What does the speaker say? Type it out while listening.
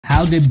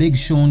How did Big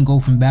Sean go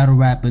from battle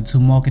rapper to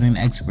marketing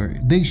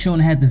expert? Big Sean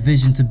had the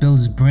vision to build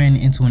his brand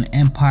into an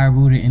empire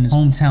rooted in his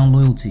hometown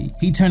loyalty.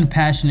 He turned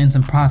passion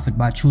into profit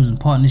by choosing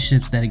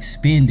partnerships that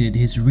expanded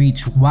his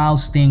reach while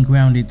staying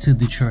grounded to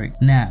Detroit.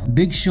 Now,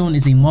 Big Sean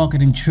is a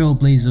marketing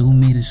trailblazer who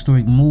made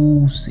historic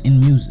moves in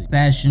music,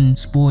 fashion,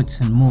 sports,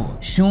 and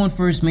more. Sean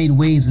first made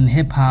waves in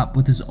hip-hop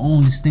with his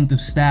own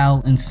distinctive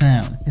style and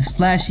sound. His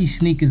flashy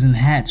sneakers and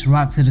hats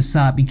rocked to the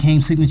side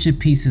became signature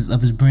pieces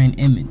of his brand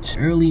image.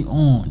 Early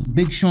on,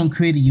 Big Sean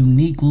created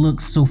unique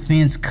looks so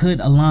fans could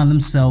align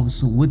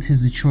themselves with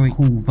his Detroit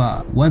cool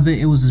vibe. Whether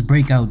it was his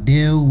breakout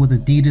deal with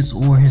Adidas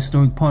or his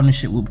historic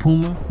partnership with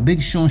Puma,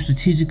 Big Sean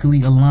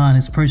strategically aligned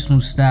his personal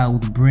style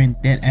with a brand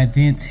that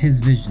advanced his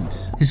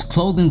visions. His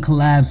clothing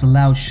collabs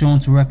allowed Sean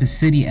to rep his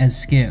city at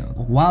scale.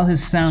 While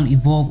his sound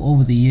evolved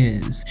over the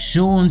years,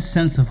 Sean's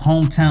sense of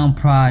hometown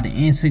pride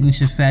and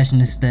signature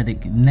fashion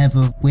aesthetic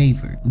never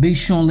wavered. Big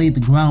Sean laid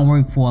the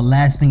groundwork for a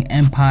lasting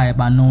empire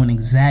by knowing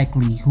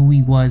exactly who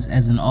he was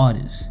as an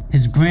artist.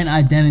 His brand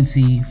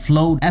identity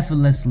flowed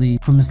effortlessly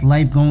from his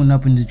life growing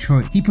up in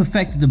Detroit. He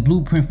perfected the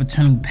blueprint for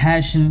turning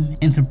passion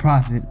into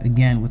profit,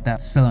 again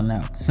without selling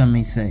out, some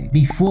may say.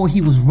 Before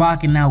he was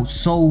rocking out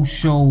soul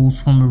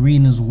shows from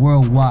arenas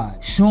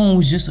worldwide, Sean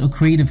was just a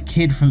creative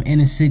kid from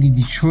inner city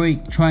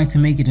Detroit trying to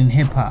make it in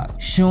hip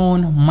hop.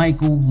 Sean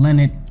Michael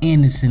Leonard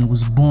Anderson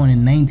was born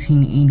in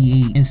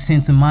 1988 in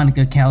Santa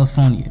Monica,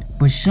 California,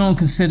 but Sean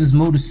considers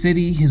Motor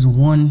City his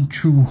one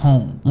true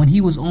home. When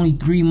he was only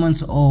 3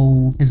 months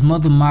old, his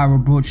mother Myra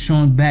brought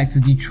Sean back to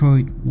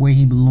Detroit where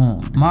he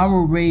belonged.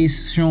 Myra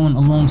raised Sean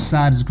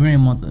alongside his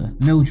grandmother,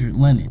 Mildred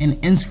Leonard, an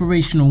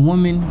inspirational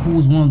woman who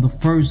was one of the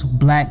first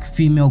black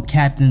female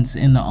captains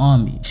in the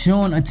Army.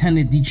 Sean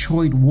attended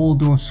Detroit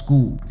Waldorf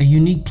School, a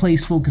unique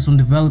place focused on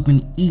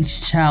developing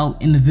each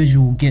child's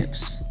individual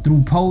gifts.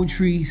 Through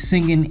poetry,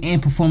 singing,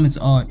 and performance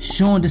art,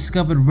 Sean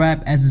discovered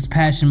rap as his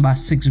passion by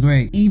 6th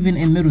grade. Even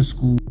in middle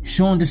school,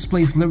 Sean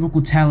displays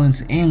lyrical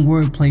talents and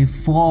wordplay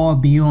far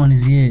beyond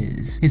his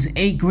years. His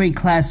 8th grade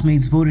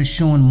classmates voted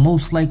Sean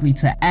most likely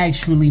to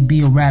actually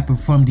be a rapper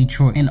from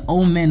Detroit, an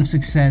old man of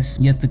success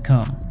yet to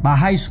come. By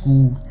high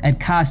school, at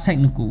Cox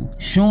Technical,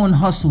 Sean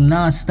hustled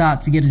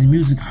non-stop to get his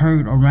music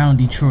heard around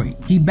Detroit.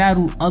 He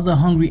battled other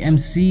hungry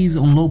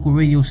MCs on local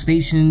radio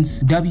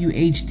stations,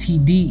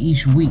 WHTD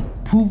each week,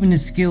 proving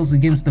his skills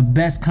against the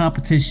best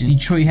competition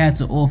Detroit had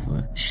to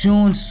offer.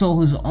 Sean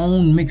sold his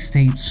own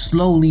mixtapes,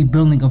 slowly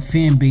building a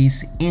fan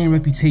base and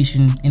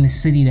reputation in the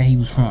city that he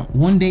was from.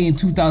 One day in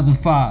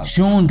 2005,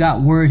 Sean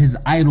got word his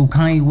idol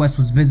Kanye West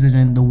was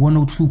visiting the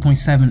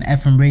 102.7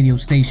 FM radio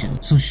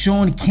station, so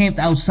Sean camped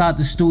outside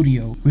the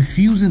studio,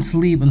 refusing to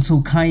leave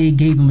until Kanye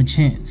gave him a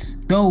chance.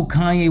 Though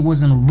Kanye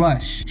was in a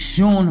rush,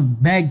 Sean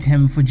begged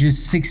him for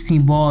just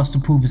 16 bars to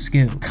prove his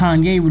skill.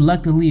 Kanye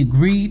reluctantly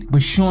agreed,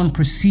 but Sean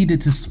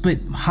proceeded to spit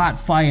hot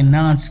fire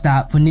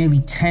non-stop for nearly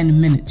 10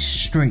 minutes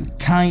straight.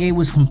 Kanye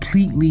was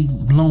completely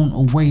blown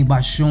away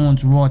by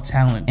Sean's raw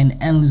talent and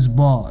endless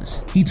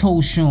bars. He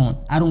told Sean,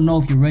 "I don't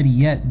know if you're ready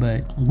yet,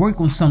 but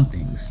work on some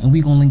things and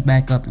we gonna link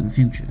back up in the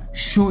future."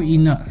 Sure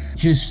enough,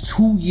 just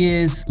 2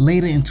 years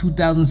later in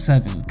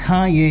 2007,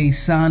 Kanye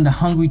signed the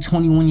hungry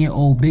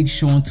 21-year-old Big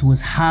Sean to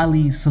his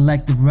highly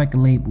selective record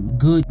label,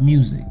 Good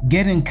Music.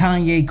 Getting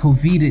Kanye's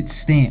coveted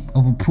stamp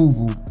of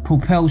approval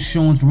propelled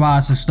Sean's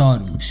rise to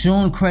stardom.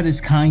 Sean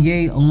credits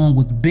Kanye along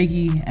with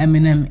Biggie,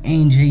 Eminem,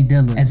 and J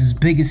Dilla as his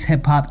biggest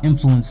hip-hop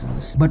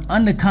influences. But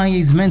under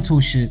Kanye's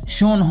mentorship,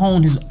 Sean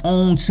honed his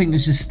own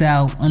signature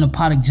style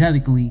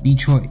unapologetically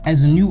Detroit.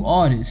 As a new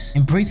artist,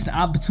 embracing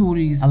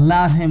opportunities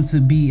allowed him to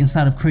be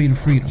inside of creative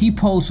freedom. He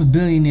posed for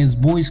Billionaires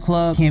Boys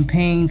Club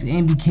campaigns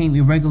and became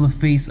a regular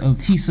face of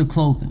Tisa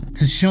clothing.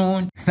 To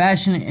Sean,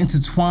 fashion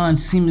intertwined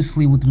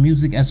seamlessly with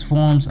music as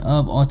forms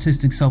of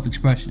artistic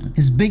self-expression.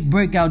 His big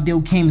breakout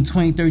deal came in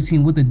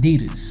 2013 with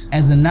Adidas.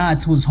 As a nod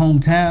to his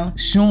hometown,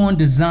 Sean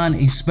designed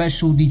a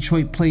special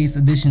Detroit Place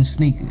edition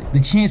sneaker. The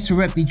chance to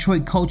rep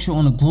Detroit culture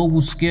on a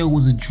global scale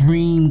was a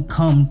dream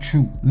come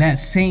true. That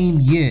same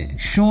year,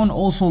 Sean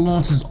also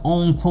launched his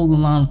own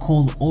clothing line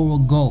called Aura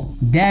Gold.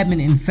 Dabbing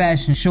in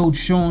fashion showed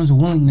Sean's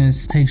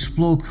willingness to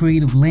explore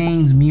creative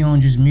lanes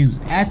beyond just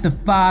music. After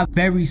 5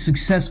 very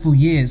successful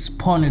years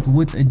partnered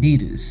with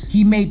Adidas,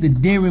 he made the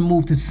daring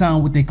move to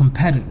sign with a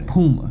competitor,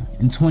 Puma,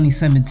 in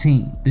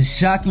 2017. The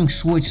shocking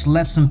switch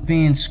left some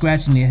fans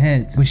scratching their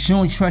heads, but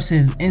Sean trusted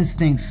his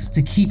instincts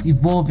to keep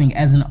evolving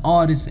as an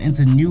artist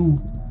into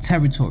new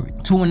territory.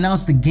 To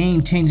announce the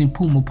game-changing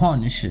Puma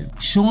partnership,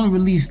 Sean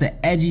released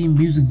the edgy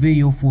music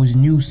video for his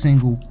new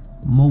single,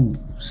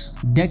 Moves.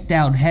 Decked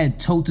out head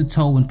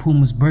toe-to-toe in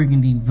Puma's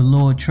burgundy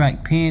velour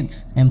track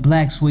pants and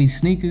black suede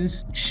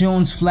sneakers,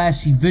 Sean's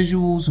flashy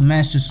visuals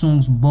matched the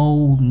song's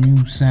bold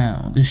new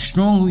sound. The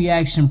strong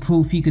reaction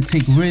proved he could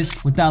take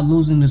risks without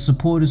losing the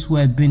supporters who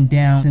had been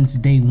down since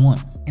day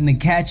one. In the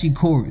catchy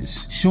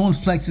chorus, Sean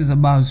flexes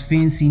about his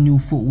fancy new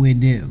footwear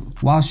deal.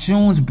 While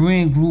Sean's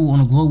brand grew on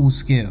a global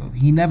scale,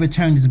 he never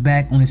turned his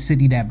back on the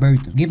city that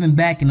birthed him. Giving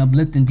back and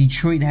uplifting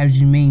Detroit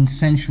has remained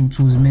central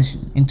to his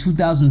mission. In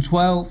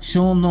 2012,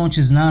 Sean launched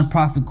his his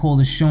nonprofit called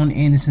the Sean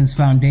Anderson's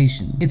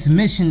Foundation. Its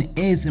mission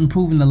is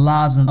improving the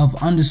lives of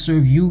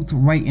underserved youth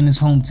right in his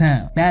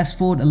hometown. Fast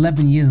forward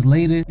 11 years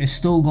later, it's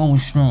still going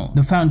strong.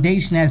 The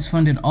foundation has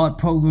funded art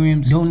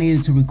programs,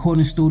 donated to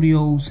recording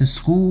studios, to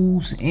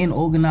schools, and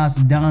organized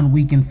the Don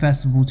Weekend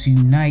Festival to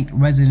unite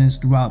residents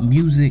throughout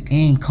music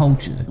and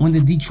culture. When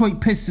the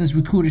Detroit Pistons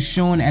recruited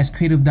Sean as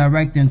creative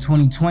director in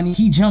 2020,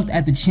 he jumped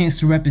at the chance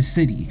to rep his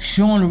city.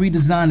 Sean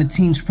redesigned the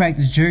team's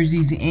practice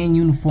jerseys and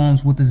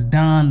uniforms with his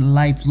Don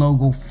Life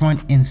logo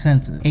front and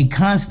center, a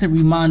constant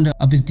reminder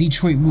of his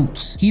Detroit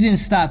roots. He didn't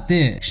stop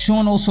there.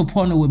 Sean also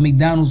partnered with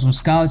McDonald's on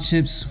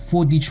scholarships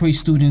for Detroit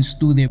students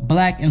through their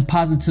Black and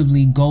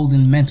Positively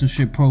Golden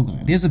Mentorship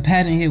program. There's a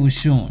pattern here with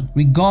Sean.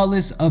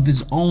 Regardless of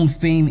his own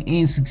fame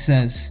and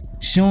success,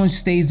 Sean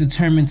stays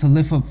determined to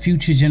lift up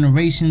future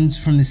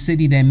generations from the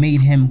city that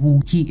made him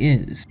who he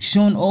is.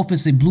 Sean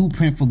offers a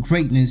blueprint for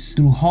greatness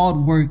through hard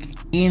work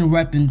and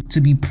repping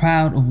to be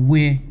proud of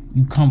where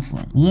you come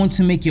from. Want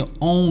to make your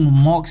own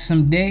mark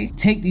someday?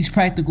 Take these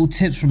practical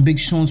tips from Big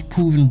Sean's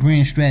proven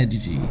brand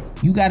strategy.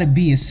 You gotta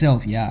be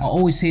yourself, y'all. I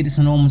always say this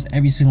in almost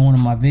every single one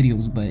of my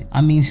videos, but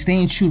I mean,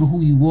 staying true to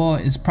who you are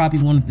is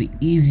probably one of the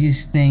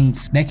easiest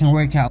things that can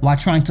work out while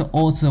trying to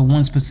alter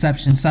one's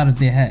perception inside of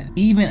their head.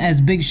 Even as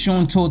Big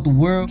Sean taught the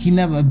world, he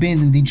never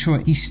abandoned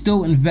Detroit. He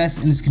still invests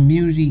in his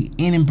community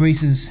and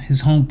embraces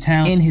his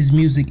hometown in his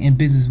music and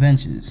business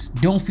ventures.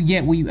 Don't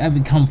forget where you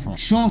ever come from.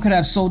 Sean could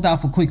have sold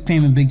out for quick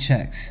fame and big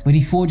checks, but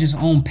he forged his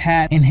own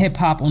path in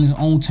hip-hop on his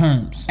own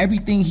terms.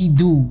 Everything he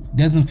do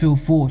doesn't feel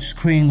forced,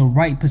 creating the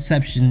right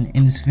perception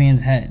in his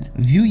fans' head.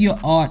 View your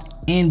art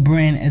and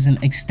brand as an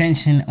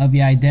extension of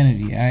your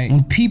identity, alright?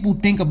 When people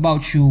think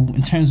about you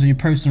in terms of your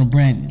personal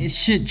branding, it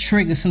should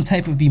trigger some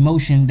type of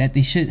emotion that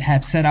they should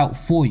have set out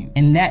for you.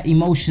 And that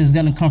emotion is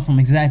gonna come from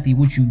exactly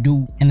what you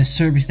do and the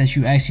service that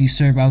you actually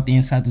serve out there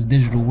inside this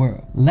digital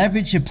world.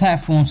 Leverage your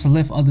platforms to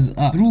lift others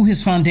up. Through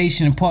his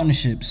foundation and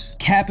partnerships,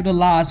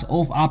 capitalize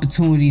off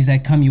opportunities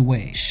that come your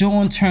way.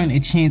 Sean turned a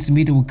chance to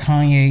meet with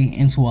Kanye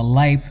into a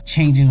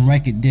life-changing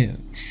record deal.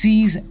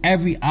 Seize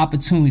every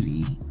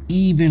opportunity,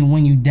 even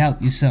when you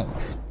doubt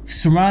yourself.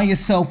 Surround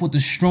yourself with a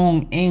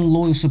strong and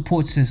loyal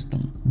support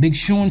system. Big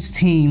Sean's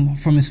team,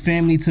 from his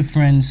family to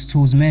friends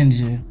to his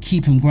manager,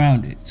 keep him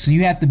grounded. So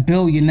you have to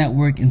build your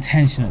network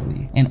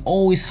intentionally and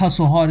always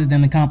hustle harder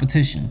than the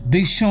competition.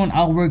 Big Sean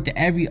outworked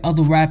every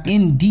other rapper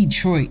in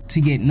Detroit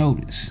to get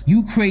noticed.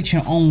 You create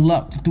your own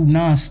luck through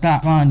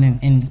non-stop grinding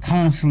and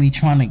constantly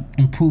trying to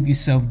improve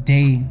yourself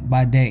day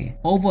by day.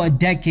 Over a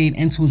decade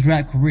into his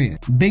rap career,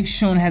 Big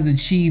Sean has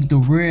achieved the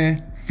rare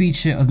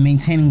feature of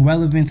maintaining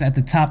relevance at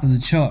the top of the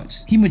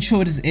charts. He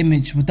matured his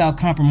image without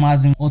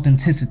compromising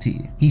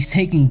authenticity. He's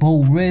taking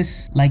bold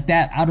risks like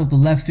that out of the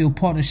left field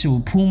partnership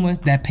with Puma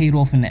that paid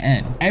off in the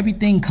end.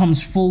 Everything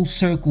comes full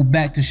circle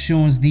back to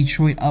Sean's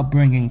Detroit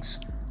upbringings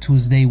to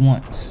his day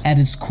ones. At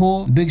its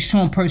core, Big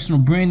Sean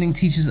personal branding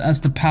teaches us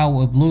the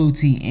power of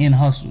loyalty and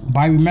hustle.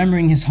 By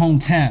remembering his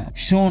hometown,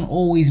 Sean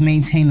always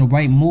maintained the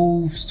right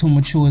moves to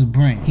mature his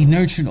brand. He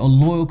nurtured a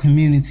loyal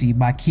community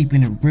by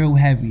keeping it real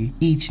heavy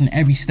each and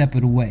every step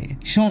of the way.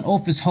 Sean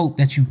offers hope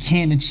that you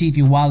can achieve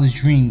your wildest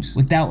dreams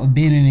without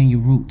abandoning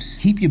your roots.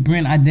 Keep your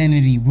brand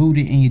identity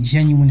rooted in your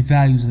genuine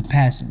values and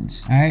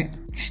passions. Alright?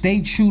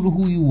 Stay true to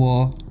who you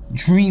are,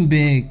 dream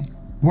big,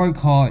 work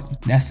hard.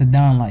 That's the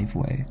Don Life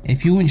way.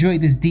 If you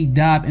enjoyed this deep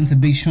dive into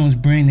Big Sean's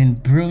brand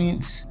and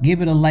brilliance, give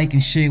it a like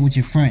and share it with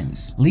your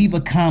friends. Leave a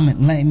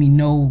comment letting me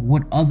know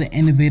what other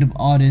innovative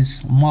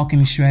artists,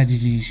 marketing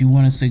strategies you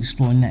want us to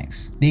explore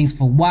next. Thanks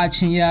for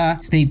watching,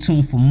 y'all. Stay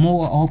tuned for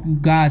more. I hope you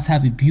guys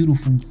have a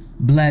beautiful,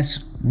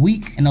 blessed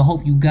week, and I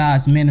hope you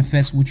guys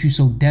manifest what you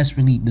so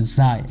desperately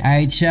desire.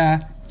 Alright, y'all.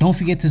 Don't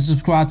forget to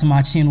subscribe to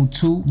my channel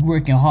too. We're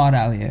working hard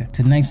out here.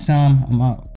 Till next time, I'm out.